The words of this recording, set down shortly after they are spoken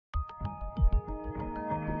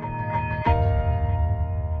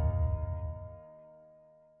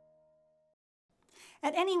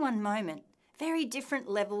At any one moment, very different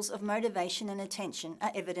levels of motivation and attention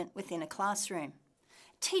are evident within a classroom.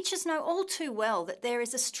 Teachers know all too well that there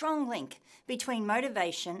is a strong link between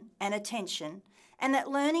motivation and attention, and that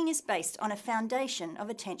learning is based on a foundation of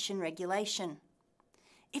attention regulation.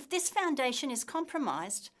 If this foundation is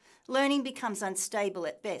compromised, learning becomes unstable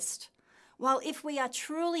at best, while if we are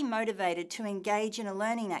truly motivated to engage in a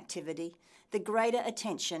learning activity, the greater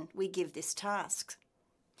attention we give this task.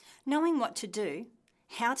 Knowing what to do,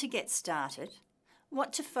 how to get started,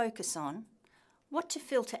 what to focus on, what to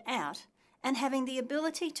filter out, and having the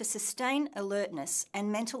ability to sustain alertness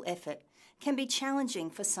and mental effort can be challenging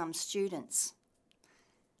for some students.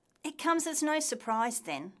 It comes as no surprise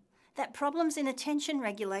then that problems in attention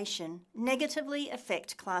regulation negatively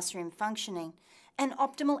affect classroom functioning and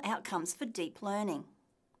optimal outcomes for deep learning.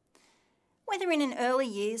 Whether in an early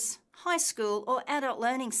years, high school or adult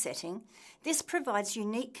learning setting, this provides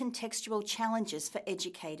unique contextual challenges for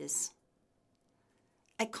educators.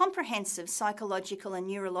 A comprehensive psychological and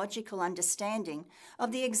neurological understanding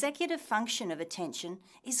of the executive function of attention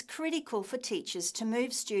is critical for teachers to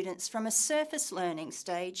move students from a surface learning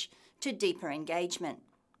stage to deeper engagement.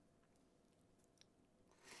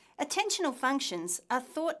 Attentional functions are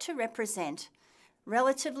thought to represent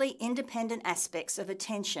relatively independent aspects of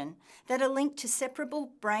attention that are linked to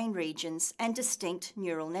separable brain regions and distinct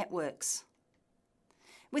neural networks.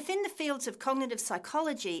 Within the fields of cognitive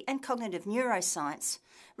psychology and cognitive neuroscience,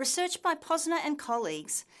 research by Posner and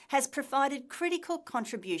colleagues has provided critical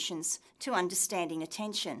contributions to understanding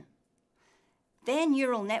attention. Their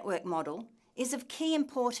neural network model is of key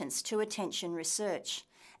importance to attention research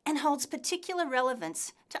and holds particular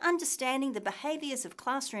relevance to understanding the behaviours of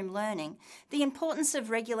classroom learning, the importance of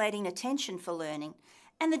regulating attention for learning,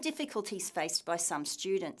 and the difficulties faced by some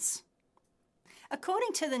students.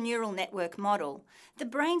 According to the neural network model, the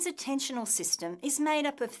brain's attentional system is made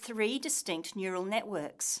up of 3 distinct neural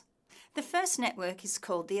networks. The first network is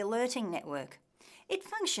called the alerting network. It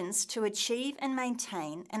functions to achieve and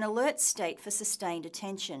maintain an alert state for sustained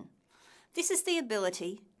attention. This is the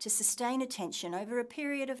ability to sustain attention over a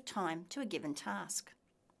period of time to a given task.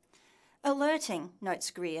 Alerting,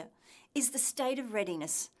 notes Greer, is the state of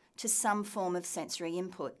readiness to some form of sensory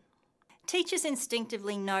input. Teachers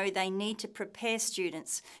instinctively know they need to prepare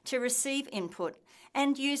students to receive input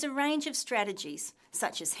and use a range of strategies,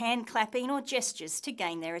 such as hand clapping or gestures, to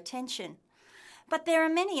gain their attention. But there are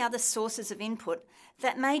many other sources of input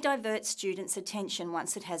that may divert students' attention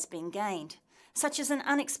once it has been gained, such as an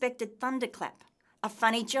unexpected thunderclap, a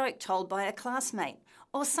funny joke told by a classmate,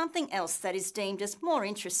 or something else that is deemed as more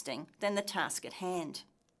interesting than the task at hand.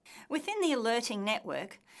 Within the alerting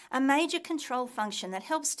network, a major control function that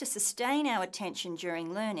helps to sustain our attention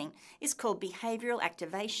during learning is called behavioural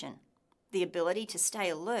activation, the ability to stay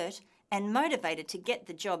alert and motivated to get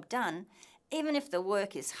the job done, even if the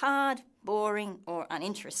work is hard, boring, or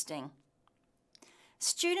uninteresting.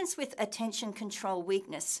 Students with attention control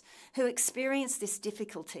weakness who experience this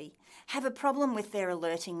difficulty have a problem with their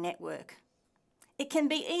alerting network. It can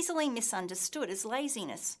be easily misunderstood as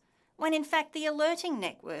laziness, when in fact the alerting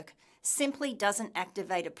network simply doesn't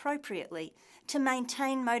activate appropriately to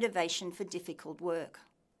maintain motivation for difficult work.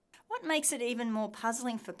 What makes it even more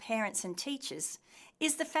puzzling for parents and teachers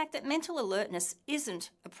is the fact that mental alertness isn't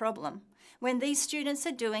a problem when these students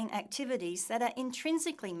are doing activities that are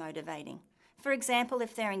intrinsically motivating. For example,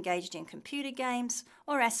 if they're engaged in computer games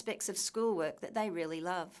or aspects of schoolwork that they really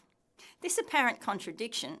love. This apparent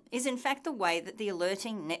contradiction is in fact the way that the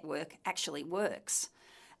alerting network actually works.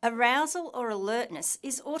 Arousal or alertness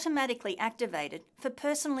is automatically activated for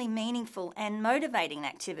personally meaningful and motivating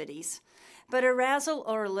activities, but arousal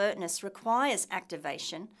or alertness requires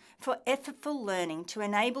activation for effortful learning to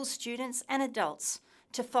enable students and adults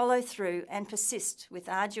to follow through and persist with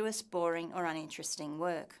arduous, boring or uninteresting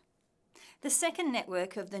work. The second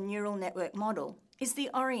network of the neural network model is the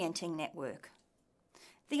orienting network.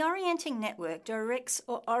 The orienting network directs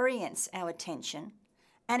or orients our attention,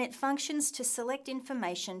 and it functions to select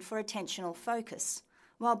information for attentional focus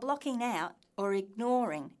while blocking out or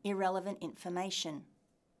ignoring irrelevant information.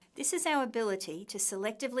 This is our ability to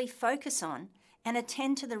selectively focus on and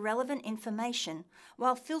attend to the relevant information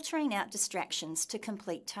while filtering out distractions to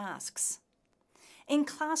complete tasks. In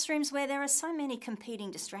classrooms where there are so many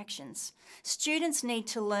competing distractions, students need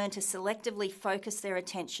to learn to selectively focus their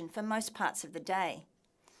attention for most parts of the day.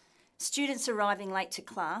 Students arriving late to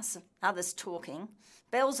class, others talking,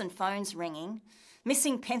 bells and phones ringing,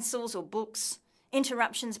 missing pencils or books,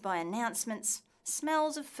 interruptions by announcements,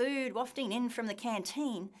 smells of food wafting in from the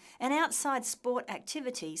canteen, and outside sport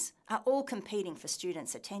activities are all competing for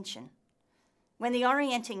students' attention. When the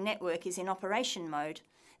orienting network is in operation mode,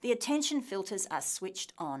 the attention filters are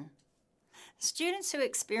switched on. Students who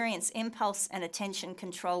experience impulse and attention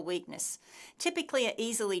control weakness typically are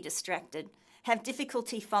easily distracted, have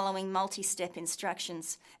difficulty following multi-step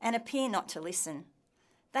instructions, and appear not to listen.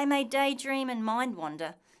 They may daydream and mind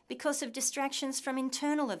wander because of distractions from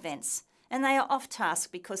internal events, and they are off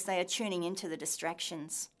task because they are tuning into the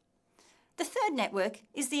distractions. The third network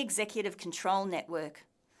is the executive control network.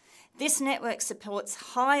 This network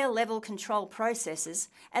supports higher level control processes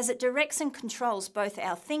as it directs and controls both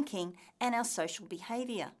our thinking and our social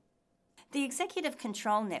behaviour. The executive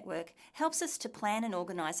control network helps us to plan and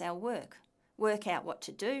organise our work out what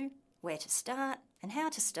to do, where to start and how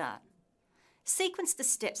to start. Sequence the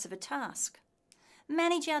steps of a task.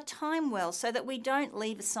 Manage our time well so that we don't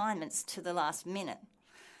leave assignments to the last minute.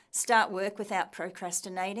 Start work without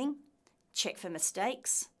procrastinating. Check for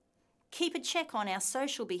mistakes. Keep a check on our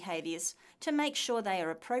social behaviours to make sure they are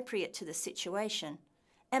appropriate to the situation,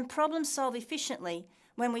 and problem solve efficiently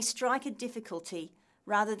when we strike a difficulty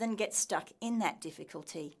rather than get stuck in that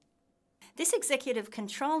difficulty. This executive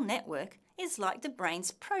control network is like the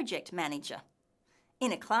brain's project manager.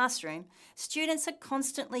 In a classroom, students are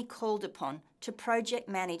constantly called upon to project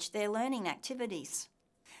manage their learning activities.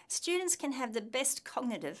 Students can have the best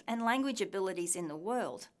cognitive and language abilities in the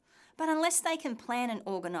world, but unless they can plan and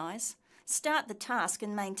organise, start the task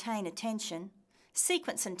and maintain attention,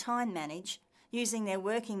 sequence and time manage, using their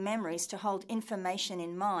working memories to hold information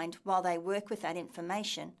in mind while they work with that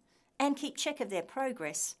information, and keep check of their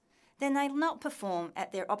progress, then they will not perform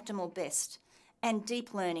at their optimal best, and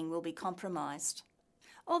deep learning will be compromised.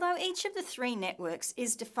 Although each of the three networks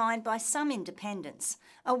is defined by some independence,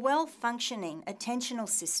 a well-functioning attentional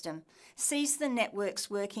system sees the networks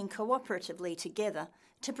working cooperatively together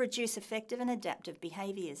to produce effective and adaptive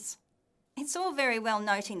behaviours. It's all very well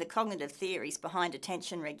noting the cognitive theories behind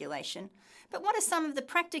attention regulation, but what are some of the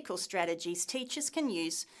practical strategies teachers can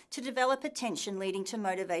use to develop attention leading to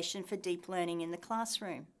motivation for deep learning in the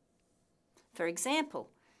classroom? For example,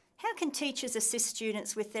 how can teachers assist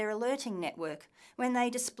students with their alerting network when they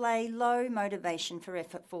display low motivation for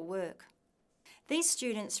effortful work? These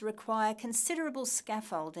students require considerable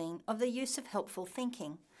scaffolding of the use of helpful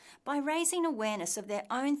thinking by raising awareness of their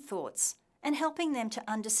own thoughts and helping them to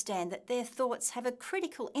understand that their thoughts have a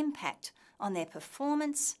critical impact on their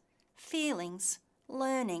performance, feelings,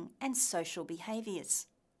 learning and social behaviours.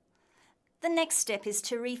 The next step is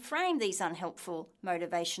to reframe these unhelpful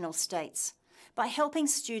motivational states by helping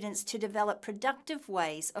students to develop productive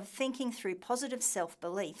ways of thinking through positive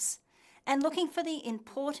self-beliefs and looking for the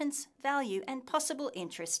importance, value and possible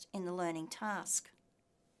interest in the learning task.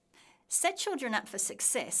 Set children up for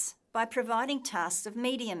success by providing tasks of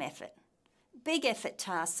medium effort. Big effort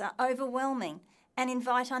tasks are overwhelming and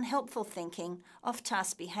invite unhelpful thinking,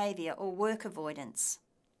 off-task behaviour or work avoidance.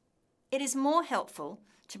 It is more helpful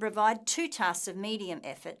to provide 2 tasks of medium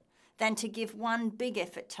effort than to give 1 big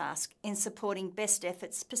effort task in supporting best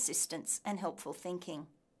efforts, persistence and helpful thinking.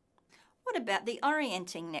 What about the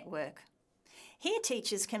orienting network? Here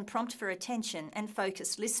teachers can prompt for attention and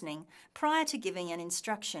focused listening prior to giving an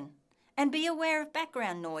instruction and be aware of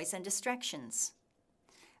background noise and distractions.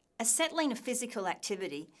 Acetylene of physical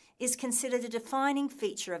activity is considered a defining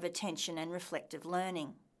feature of attention and reflective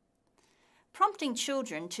learning. Prompting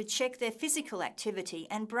children to check their physical activity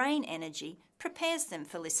and brain energy prepares them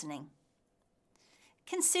for listening.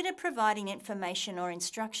 Consider providing information or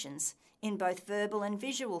instructions in both verbal and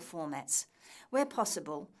visual formats, where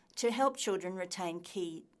possible, to help children retain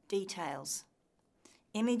key details.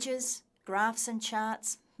 Images, graphs and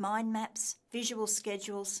charts, mind maps, visual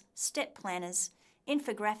schedules, step planners,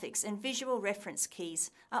 infographics and visual reference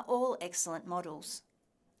keys are all excellent models.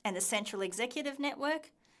 And the Central Executive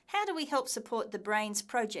Network? How do we help support the brain's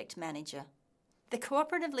project manager? The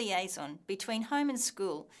cooperative liaison between home and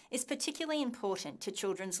school is particularly important to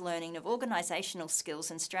children's learning of organisational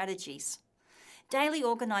skills and strategies. Daily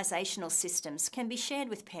organisational systems can be shared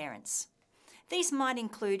with parents. These might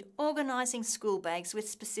include organising school bags with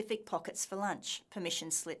specific pockets for lunch,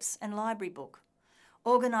 permission slips and library book,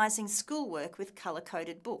 organising schoolwork with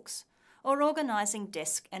colour-coded books, or organising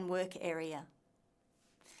desk and work area.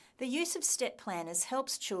 The use of step planners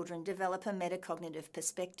helps children develop a metacognitive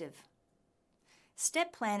perspective.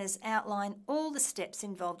 Step planners outline all the steps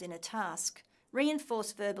involved in a task,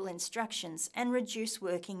 reinforce verbal instructions and reduce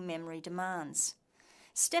working memory demands.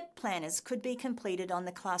 Step planners could be completed on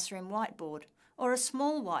the classroom whiteboard or a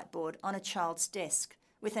small whiteboard on a child's desk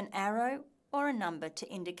with an arrow or a number to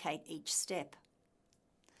indicate each step.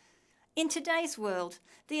 In today's world,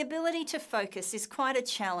 the ability to focus is quite a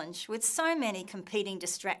challenge with so many competing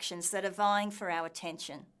distractions that are vying for our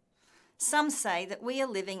attention. Some say that we are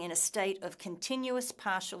living in a state of continuous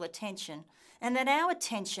partial attention and that our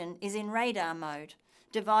attention is in radar mode,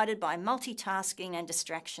 divided by multitasking and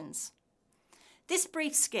distractions. This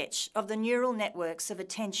brief sketch of the neural networks of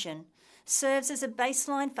attention serves as a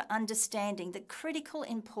baseline for understanding the critical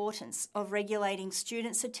importance of regulating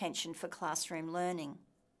students' attention for classroom learning.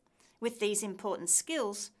 With these important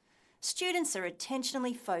skills, students are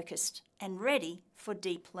attentionally focused and ready for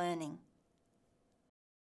deep learning.